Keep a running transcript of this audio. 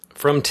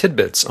From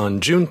Tidbits on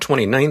June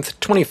 29th,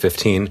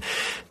 2015,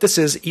 this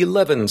is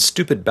 11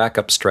 Stupid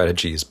Backup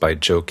Strategies by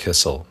Joe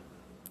Kissel.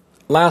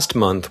 Last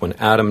month, when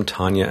Adam,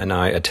 Tanya, and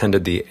I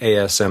attended the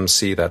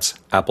ASMC, that's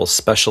Apple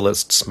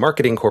Specialists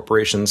Marketing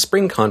Corporation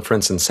Spring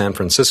Conference in San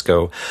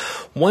Francisco,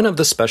 one of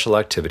the special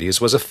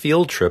activities was a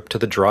field trip to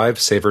the Drive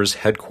Savers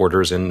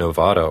headquarters in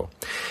Novato.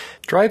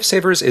 Drive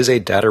Savers is a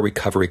data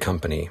recovery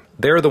company.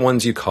 They're the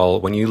ones you call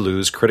when you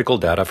lose critical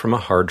data from a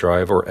hard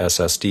drive or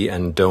SSD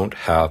and don't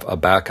have a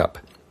backup.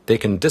 They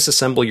can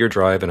disassemble your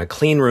drive in a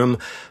clean room,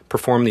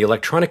 perform the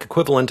electronic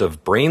equivalent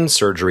of brain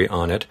surgery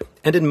on it,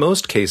 and in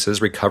most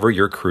cases recover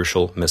your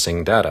crucial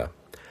missing data.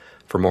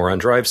 For more on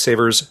Drive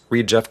Savers,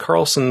 read Jeff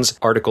Carlson's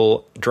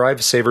article,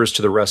 Drive Savers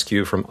to the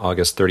Rescue from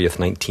August 30th,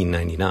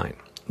 1999.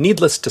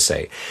 Needless to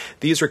say,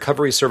 these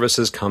recovery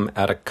services come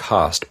at a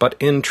cost, but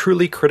in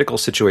truly critical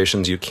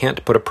situations you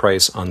can't put a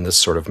price on this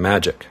sort of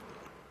magic.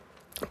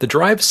 The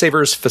Drive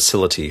Savers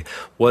facility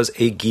was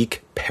a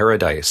geek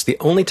paradise. The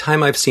only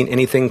time I've seen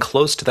anything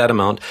close to that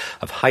amount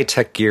of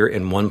high-tech gear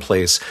in one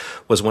place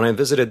was when I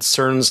visited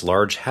CERN's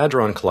Large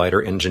Hadron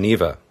Collider in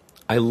Geneva.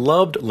 I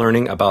loved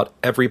learning about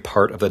every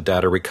part of the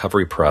data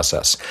recovery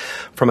process.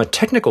 From a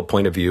technical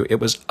point of view, it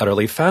was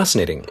utterly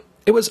fascinating.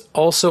 It was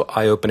also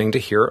eye-opening to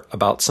hear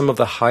about some of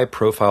the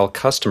high-profile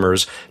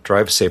customers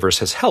Drive Savers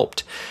has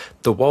helped.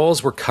 The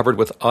walls were covered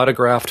with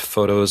autographed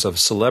photos of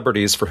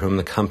celebrities for whom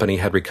the company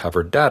had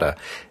recovered data,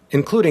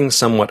 including,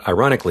 somewhat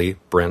ironically,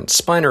 Brent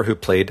Spiner, who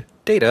played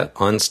Data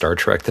on Star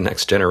Trek The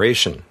Next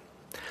Generation.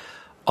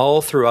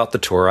 All throughout the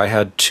tour, I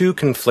had two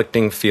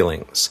conflicting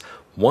feelings.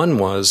 One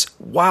was,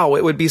 wow,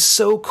 it would be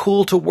so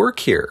cool to work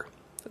here.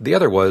 The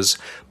other was,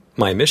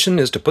 my mission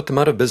is to put them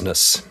out of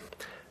business.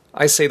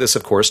 I say this,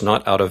 of course,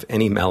 not out of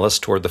any malice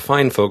toward the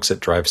fine folks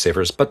at Drive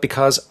Savers, but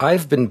because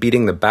I've been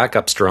beating the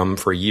backups drum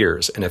for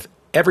years, and if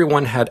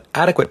everyone had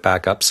adequate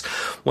backups,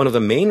 one of the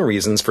main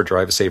reasons for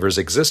Drive Savers'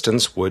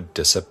 existence would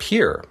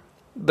disappear.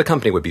 The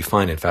company would be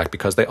fine, in fact,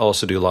 because they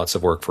also do lots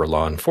of work for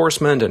law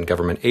enforcement and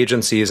government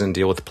agencies and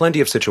deal with plenty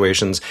of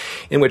situations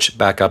in which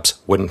backups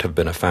wouldn't have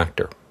been a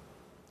factor.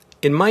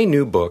 In my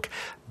new book,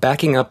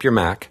 Backing Up Your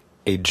Mac,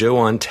 a Joe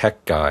on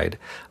Tech guide,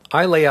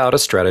 I lay out a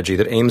strategy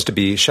that aims to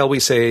be, shall we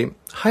say,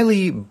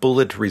 highly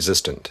bullet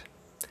resistant.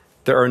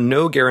 There are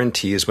no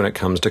guarantees when it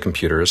comes to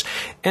computers,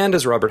 and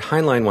as Robert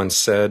Heinlein once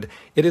said,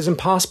 it is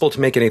impossible to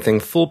make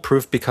anything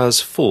foolproof because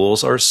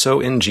fools are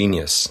so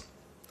ingenious.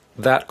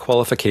 That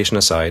qualification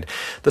aside,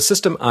 the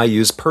system I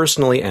use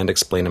personally and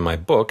explain in my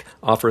book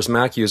offers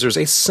Mac users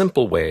a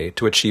simple way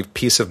to achieve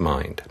peace of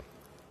mind.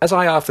 As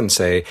I often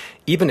say,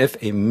 even if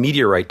a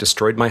meteorite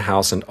destroyed my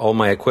house and all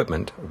my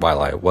equipment,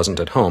 while I wasn't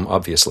at home,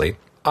 obviously,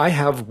 I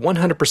have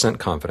 100%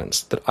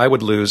 confidence that I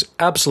would lose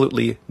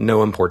absolutely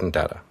no important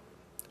data.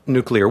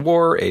 Nuclear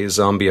war, a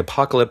zombie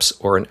apocalypse,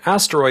 or an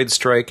asteroid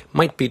strike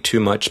might be too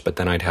much, but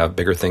then I'd have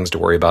bigger things to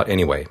worry about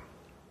anyway.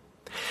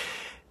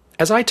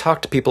 As I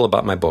talk to people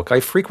about my book, I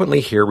frequently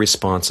hear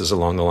responses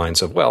along the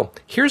lines of, well,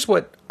 here's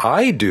what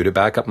I do to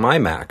back up my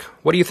Mac.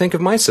 What do you think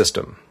of my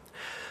system?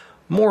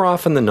 More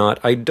often than not,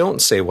 I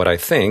don't say what I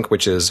think,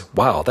 which is,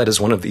 wow, that is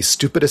one of the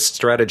stupidest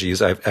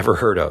strategies I've ever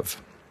heard of.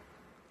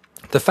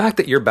 The fact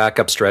that your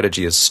backup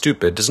strategy is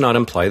stupid does not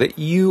imply that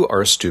you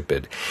are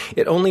stupid.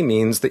 It only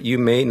means that you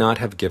may not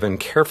have given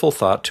careful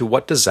thought to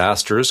what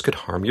disasters could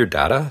harm your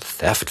data,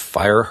 theft,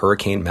 fire,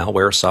 hurricane,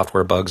 malware,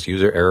 software bugs,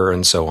 user error,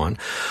 and so on,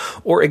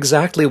 or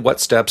exactly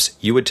what steps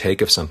you would take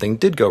if something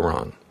did go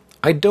wrong.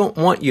 I don't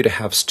want you to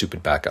have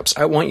stupid backups.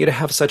 I want you to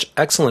have such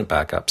excellent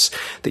backups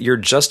that you're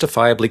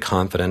justifiably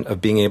confident of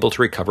being able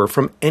to recover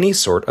from any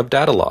sort of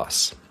data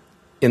loss.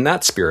 In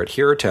that spirit,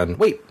 here are 10,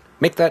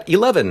 make that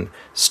 11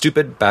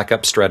 stupid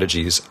backup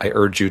strategies I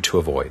urge you to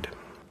avoid.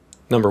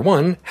 Number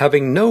 1,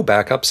 having no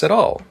backups at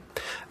all.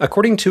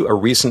 According to a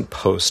recent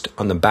post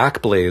on the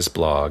Backblaze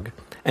blog,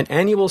 an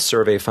annual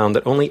survey found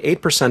that only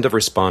 8% of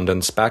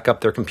respondents back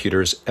up their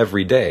computers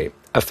every day,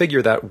 a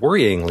figure that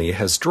worryingly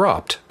has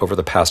dropped over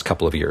the past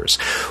couple of years,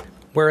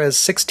 whereas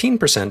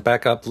 16%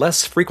 back up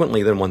less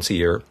frequently than once a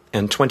year,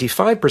 and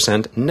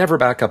 25% never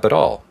back up at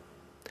all.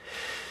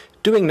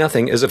 Doing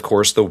nothing is, of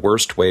course, the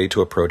worst way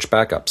to approach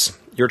backups.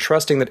 You're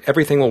trusting that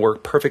everything will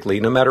work perfectly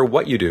no matter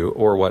what you do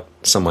or what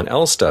someone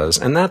else does,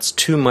 and that's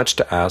too much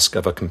to ask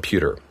of a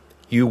computer.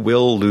 You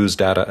will lose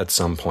data at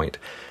some point.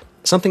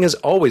 Something is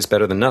always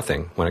better than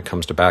nothing when it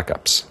comes to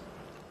backups.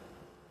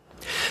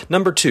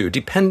 Number 2,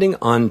 depending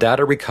on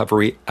data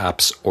recovery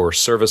apps or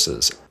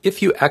services.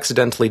 If you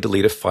accidentally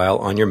delete a file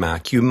on your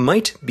Mac, you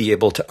might be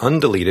able to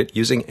undelete it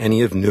using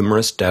any of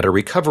numerous data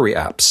recovery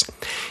apps.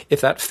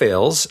 If that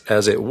fails,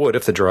 as it would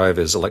if the drive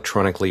is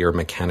electronically or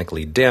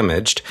mechanically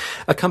damaged,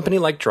 a company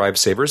like Drive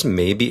Savers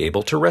may be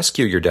able to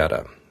rescue your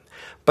data.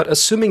 But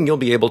assuming you'll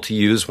be able to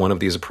use one of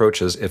these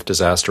approaches if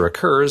disaster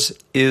occurs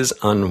is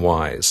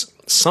unwise.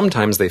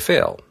 Sometimes they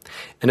fail.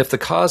 And if the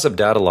cause of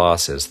data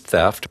loss is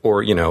theft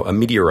or, a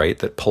meteorite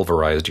that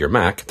pulverized your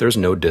Mac, there's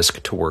no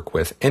disk to work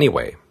with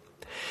anyway.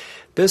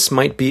 This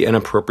might be an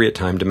appropriate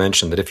time to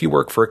mention that if you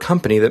work for a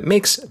company that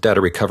makes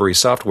data recovery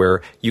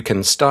software, you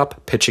can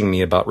stop pitching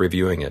me about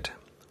reviewing it.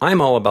 I'm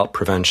all about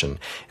prevention,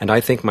 and I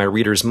think my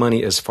readers'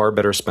 money is far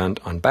better spent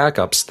on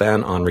backups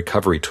than on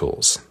recovery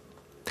tools.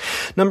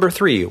 Number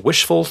 3,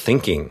 wishful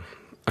thinking.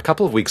 A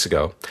couple of weeks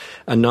ago,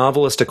 a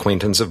novelist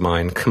acquaintance of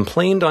mine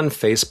complained on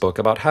Facebook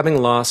about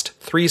having lost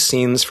 3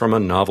 scenes from a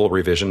novel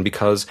revision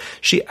because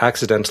she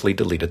accidentally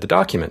deleted the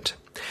document.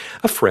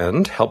 A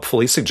friend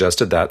helpfully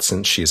suggested that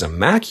since she's a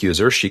Mac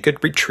user, she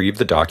could retrieve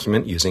the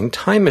document using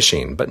Time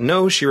Machine. But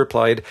no, she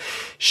replied,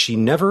 she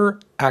never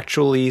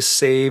actually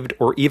saved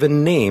or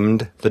even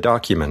named the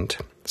document,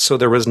 so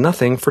there was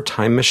nothing for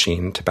Time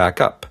Machine to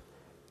back up.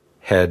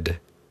 Head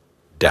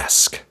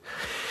desk.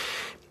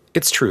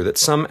 It's true that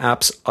some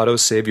apps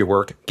auto-save your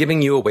work,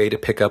 giving you a way to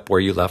pick up where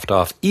you left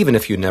off even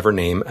if you never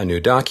name a new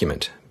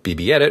document.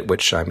 BBEdit,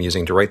 which I'm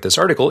using to write this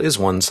article, is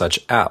one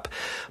such app.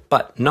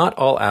 But not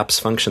all apps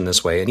function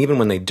this way, and even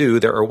when they do,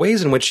 there are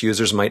ways in which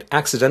users might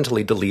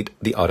accidentally delete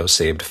the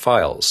auto-saved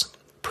files.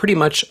 Pretty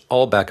much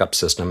all backup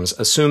systems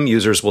assume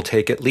users will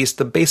take at least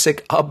the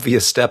basic,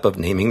 obvious step of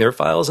naming their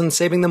files and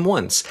saving them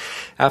once,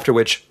 after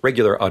which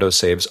regular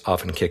autosaves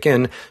often kick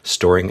in,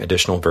 storing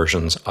additional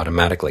versions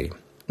automatically.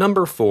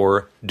 Number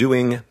 4,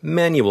 doing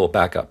manual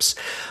backups.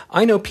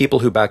 I know people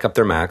who back up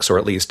their Macs, or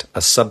at least a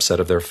subset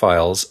of their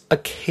files,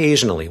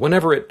 occasionally,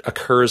 whenever it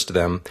occurs to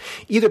them,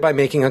 either by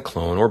making a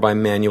clone or by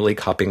manually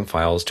copying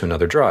files to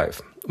another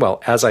drive.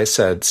 Well, as I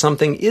said,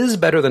 something is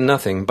better than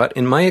nothing, but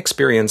in my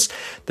experience,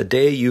 the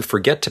day you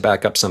forget to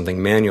back up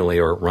something manually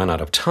or run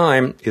out of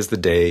time is the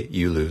day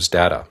you lose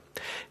data.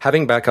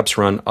 Having backups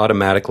run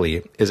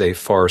automatically is a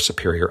far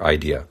superior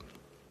idea.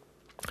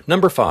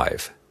 Number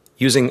 5,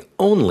 using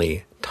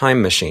only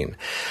Time Machine.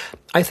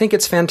 I think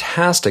it's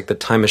fantastic that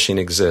Time Machine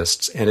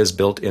exists and is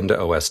built into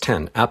OS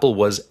X. Apple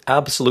was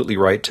absolutely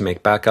right to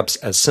make backups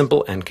as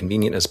simple and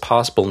convenient as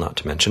possible, not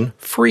to mention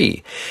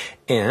free.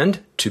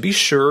 And, to be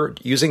sure,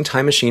 using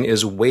Time Machine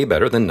is way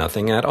better than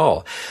nothing at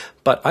all.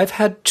 But I've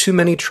had too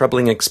many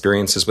troubling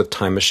experiences with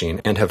Time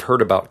Machine and have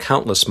heard about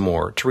countless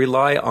more to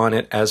rely on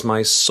it as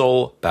my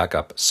sole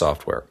backup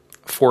software.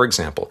 For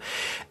example,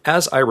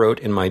 as I wrote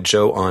in my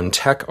Joe on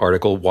Tech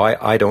article, Why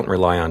I Don't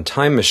Rely on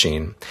Time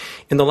Machine,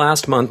 in the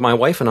last month, my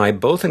wife and I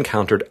both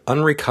encountered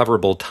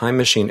unrecoverable Time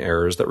Machine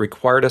errors that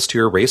required us to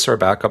erase our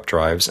backup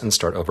drives and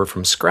start over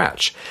from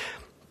scratch.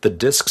 The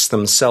disks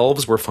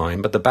themselves were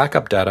fine, but the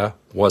backup data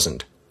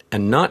wasn't,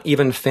 and not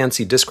even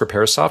fancy disk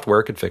repair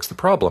software could fix the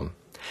problem.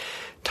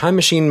 Time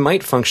Machine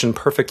might function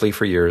perfectly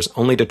for years,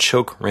 only to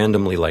choke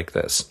randomly like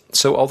this.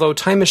 So although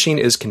Time Machine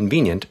is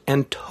convenient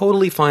and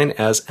totally fine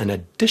as an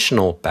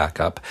additional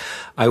backup,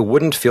 I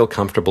wouldn't feel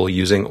comfortable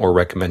using or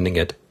recommending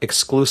it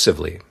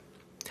exclusively.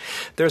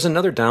 There's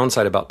another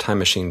downside about Time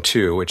Machine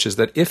too, which is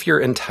that if your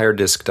entire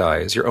disk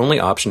dies, your only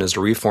option is to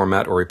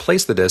reformat or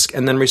replace the disk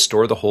and then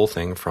restore the whole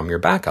thing from your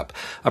backup,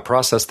 a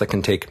process that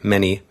can take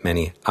many,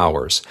 many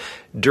hours.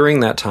 During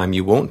that time,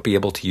 you won't be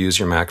able to use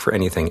your Mac for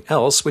anything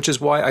else, which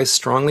is why I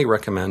strongly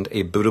recommend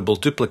a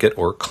bootable duplicate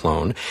or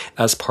clone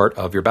as part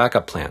of your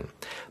backup plan.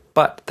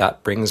 But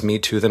that brings me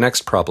to the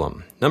next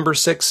problem. Number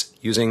 6,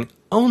 using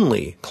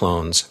only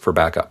clones for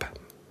backup.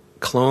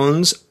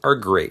 Clones are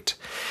great.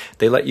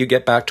 They let you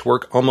get back to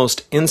work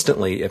almost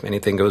instantly if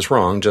anything goes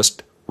wrong.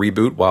 Just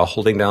reboot while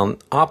holding down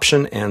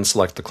Option and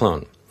select the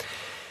clone.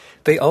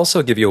 They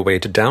also give you a way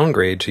to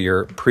downgrade to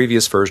your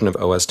previous version of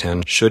OS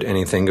X should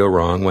anything go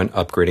wrong when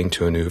upgrading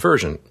to a new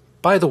version.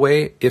 By the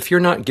way, if you're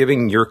not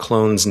giving your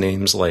clones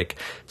names like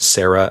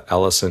Sarah,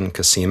 Allison,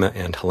 Cosima,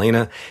 and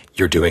Helena,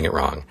 you're doing it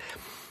wrong.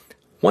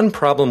 One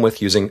problem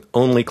with using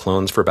only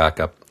clones for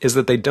backup is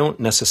that they don't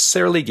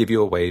necessarily give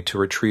you a way to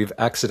retrieve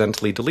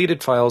accidentally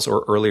deleted files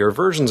or earlier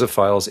versions of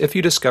files if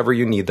you discover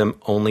you need them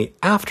only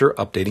after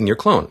updating your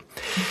clone.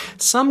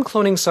 Some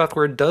cloning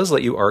software does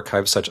let you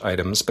archive such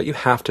items, but you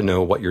have to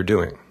know what you're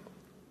doing.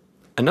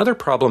 Another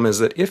problem is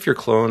that if your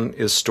clone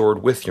is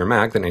stored with your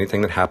Mac, then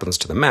anything that happens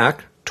to the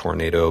Mac,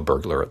 tornado,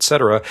 burglar,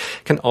 etc.,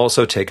 can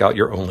also take out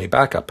your only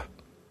backup.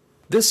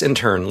 This, in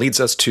turn, leads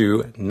us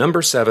to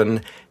number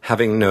 7,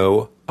 having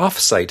no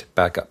off-site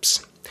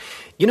backups.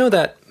 You know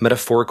that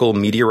metaphorical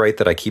meteorite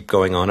that I keep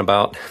going on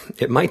about?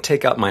 It might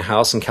take out my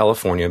house in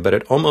California, but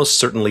it almost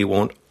certainly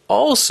won't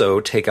also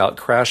take out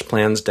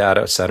CrashPlan's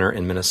data center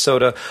in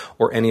Minnesota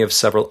or any of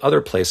several other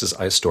places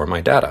I store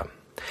my data.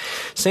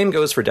 Same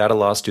goes for data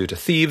loss due to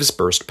thieves,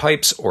 burst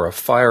pipes, or a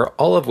fire,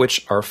 all of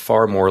which are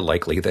far more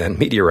likely than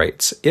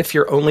meteorites if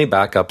your only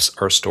backups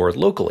are stored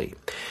locally.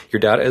 Your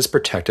data is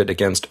protected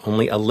against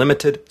only a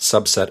limited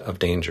subset of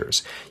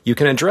dangers. You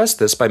can address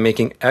this by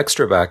making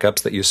extra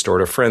backups that you store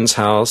at a friend's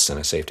house, in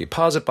a safe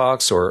deposit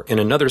box, or in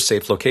another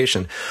safe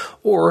location.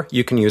 Or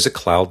you can use a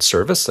cloud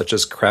service such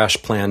as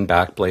CrashPlan,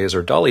 Backblaze,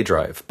 or Dolly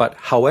Drive. But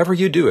however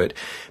you do it,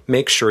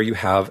 make sure you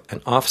have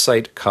an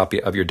off-site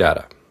copy of your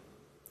data.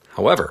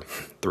 However,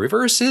 the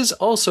reverse is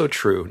also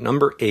true.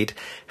 Number 8,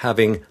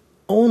 having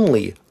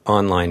only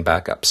online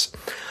backups.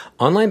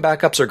 Online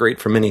backups are great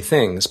for many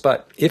things,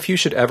 but if you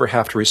should ever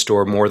have to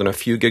restore more than a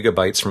few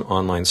gigabytes from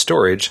online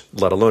storage,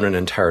 let alone an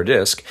entire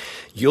disk,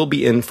 you'll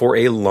be in for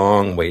a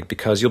long wait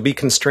because you'll be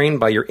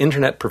constrained by your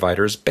internet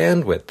provider's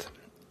bandwidth.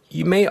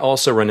 You may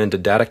also run into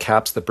data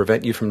caps that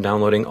prevent you from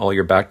downloading all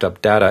your backed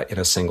up data in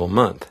a single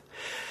month.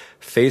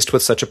 Faced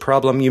with such a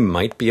problem, you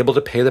might be able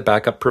to pay the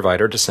backup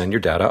provider to send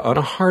your data on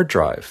a hard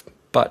drive.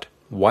 But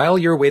while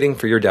you're waiting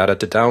for your data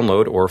to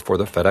download or for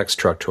the FedEx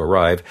truck to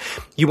arrive,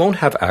 you won't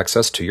have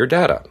access to your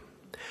data.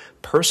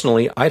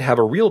 Personally, I'd have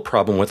a real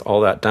problem with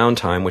all that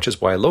downtime, which is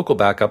why local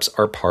backups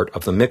are part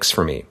of the mix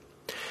for me.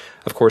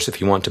 Of course, if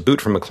you want to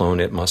boot from a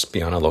clone, it must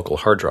be on a local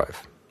hard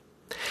drive.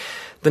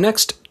 The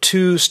next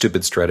two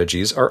stupid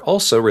strategies are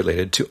also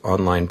related to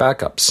online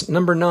backups.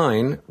 Number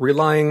 9,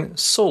 relying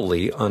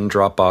solely on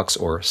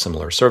Dropbox or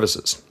similar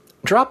services.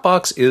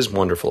 Dropbox is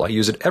wonderful. I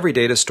use it every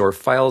day to store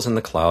files in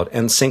the cloud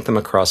and sync them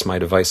across my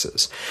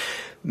devices.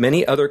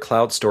 Many other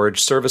cloud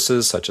storage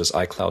services such as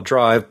iCloud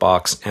Drive,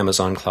 Box,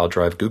 Amazon Cloud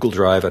Drive, Google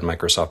Drive, and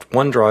Microsoft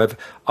OneDrive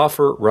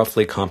offer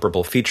roughly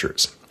comparable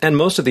features. And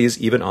most of these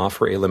even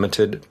offer a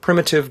limited,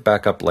 primitive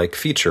backup-like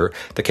feature,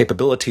 the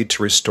capability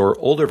to restore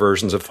older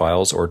versions of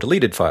files or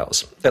deleted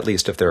files, at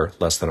least if they're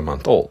less than a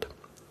month old.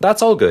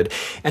 That's all good,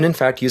 and in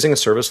fact, using a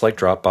service like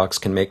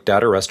Dropbox can make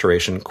data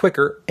restoration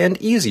quicker and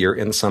easier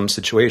in some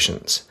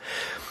situations.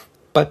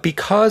 But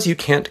because you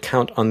can't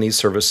count on these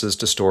services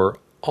to store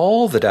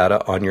all the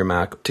data on your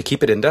Mac, to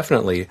keep it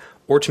indefinitely,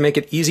 or to make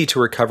it easy to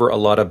recover a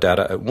lot of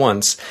data at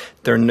once,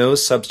 they're no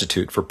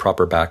substitute for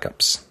proper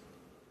backups.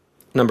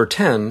 Number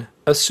 10,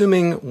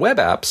 assuming web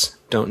apps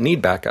don't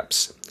need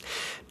backups.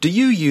 Do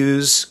you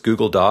use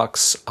Google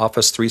Docs,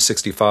 Office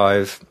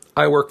 365,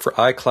 iWork for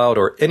iCloud,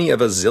 or any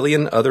of a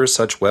zillion other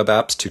such web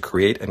apps to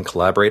create and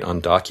collaborate on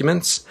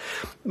documents?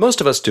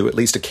 Most of us do, at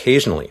least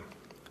occasionally.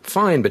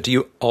 Fine, but do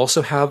you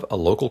also have a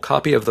local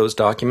copy of those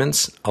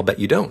documents? I'll bet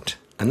you don't.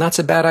 And that's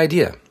a bad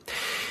idea.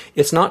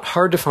 It's not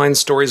hard to find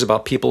stories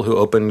about people who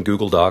opened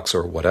Google Docs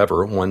or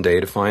whatever one day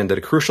to find that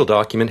a crucial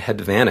document had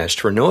vanished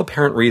for no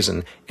apparent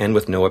reason and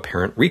with no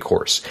apparent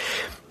recourse.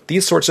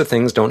 These sorts of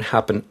things don't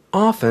happen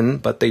often,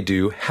 but they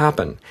do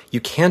happen.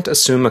 You can't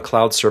assume a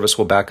cloud service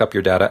will back up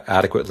your data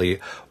adequately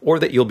or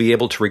that you'll be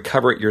able to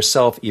recover it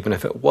yourself even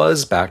if it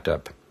was backed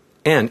up.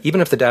 And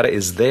even if the data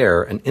is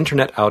there, an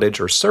internet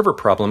outage or server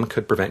problem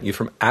could prevent you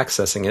from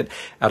accessing it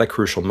at a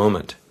crucial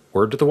moment.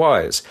 Word to the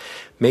wise.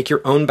 Make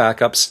your own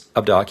backups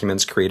of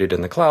documents created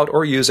in the cloud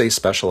or use a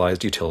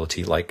specialized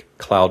utility like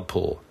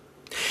Cloudpool.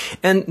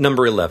 And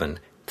number 11,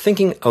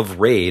 thinking of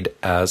RAID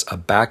as a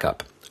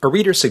backup. A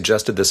reader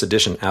suggested this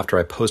addition after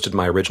I posted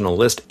my original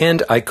list,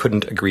 and I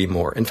couldn't agree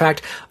more. In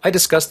fact, I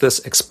discussed this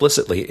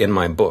explicitly in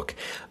my book.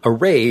 A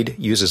RAID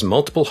uses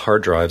multiple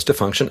hard drives to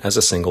function as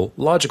a single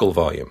logical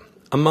volume.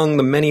 Among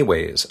the many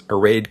ways a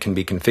RAID can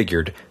be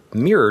configured,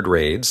 mirrored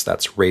RAIDs,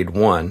 that's RAID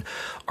 1,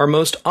 are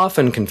most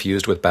often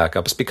confused with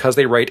backups because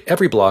they write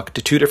every block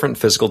to two different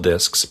physical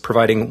disks,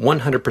 providing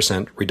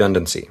 100%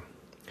 redundancy.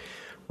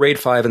 RAID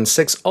 5 and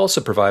 6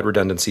 also provide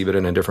redundancy, but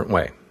in a different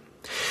way.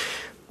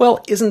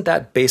 Well, isn't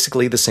that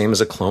basically the same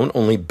as a clone,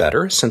 only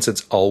better, since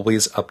it's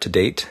always up to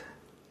date?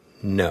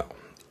 No.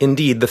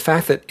 Indeed, the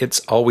fact that it's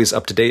always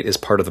up to date is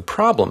part of the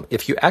problem.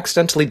 If you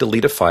accidentally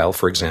delete a file,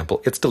 for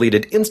example, it's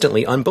deleted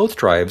instantly on both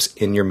drives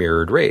in your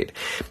mirrored RAID.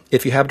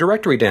 If you have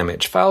directory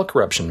damage, file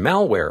corruption,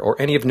 malware,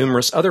 or any of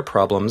numerous other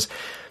problems,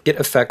 it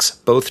affects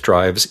both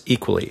drives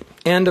equally.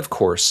 And of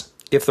course,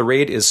 if the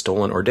RAID is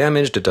stolen or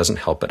damaged, it doesn't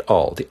help at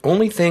all. The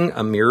only thing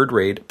a mirrored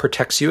RAID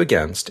protects you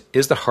against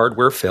is the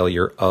hardware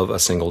failure of a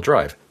single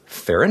drive.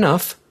 Fair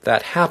enough,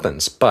 that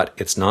happens, but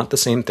it's not the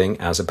same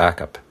thing as a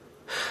backup.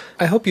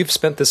 I hope you've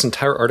spent this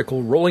entire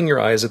article rolling your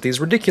eyes at these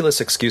ridiculous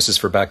excuses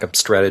for backup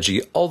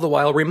strategy, all the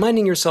while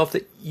reminding yourself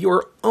that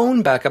your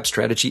own backup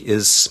strategy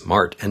is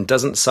smart and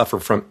doesn't suffer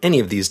from any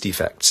of these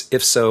defects.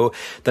 If so,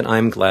 then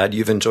I'm glad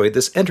you've enjoyed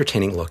this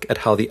entertaining look at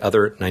how the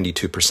other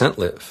 92%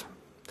 live.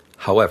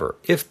 However,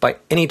 if by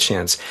any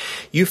chance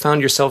you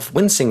found yourself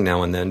wincing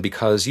now and then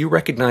because you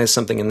recognize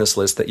something in this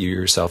list that you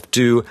yourself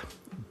do,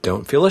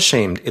 don't feel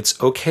ashamed. It's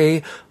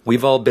okay.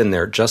 We've all been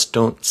there. Just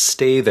don't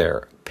stay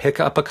there. Pick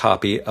up a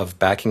copy of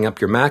Backing Up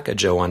Your Mac, a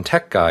Joe on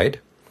Tech guide,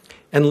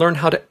 and learn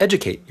how to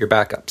educate your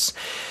backups.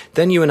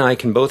 Then you and I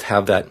can both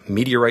have that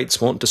meteorites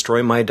won't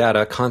destroy my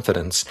data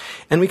confidence,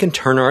 and we can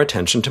turn our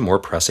attention to more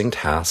pressing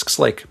tasks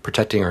like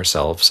protecting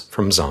ourselves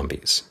from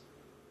zombies.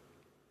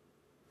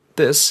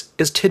 This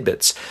is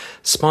Tidbits,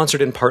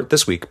 sponsored in part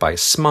this week by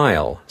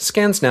Smile,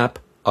 ScanSnap,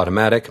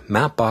 Automatic,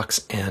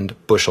 Mapbox, and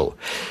Bushel.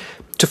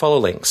 To follow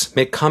links,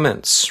 make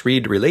comments,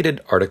 read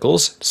related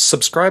articles,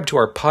 subscribe to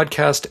our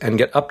podcast, and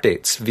get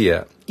updates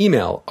via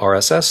email,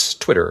 RSS,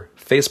 Twitter,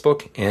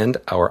 Facebook, and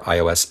our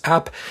iOS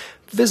app,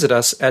 visit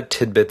us at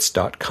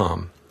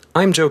tidbits.com.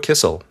 I'm Joe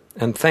Kissel,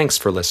 and thanks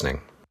for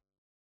listening.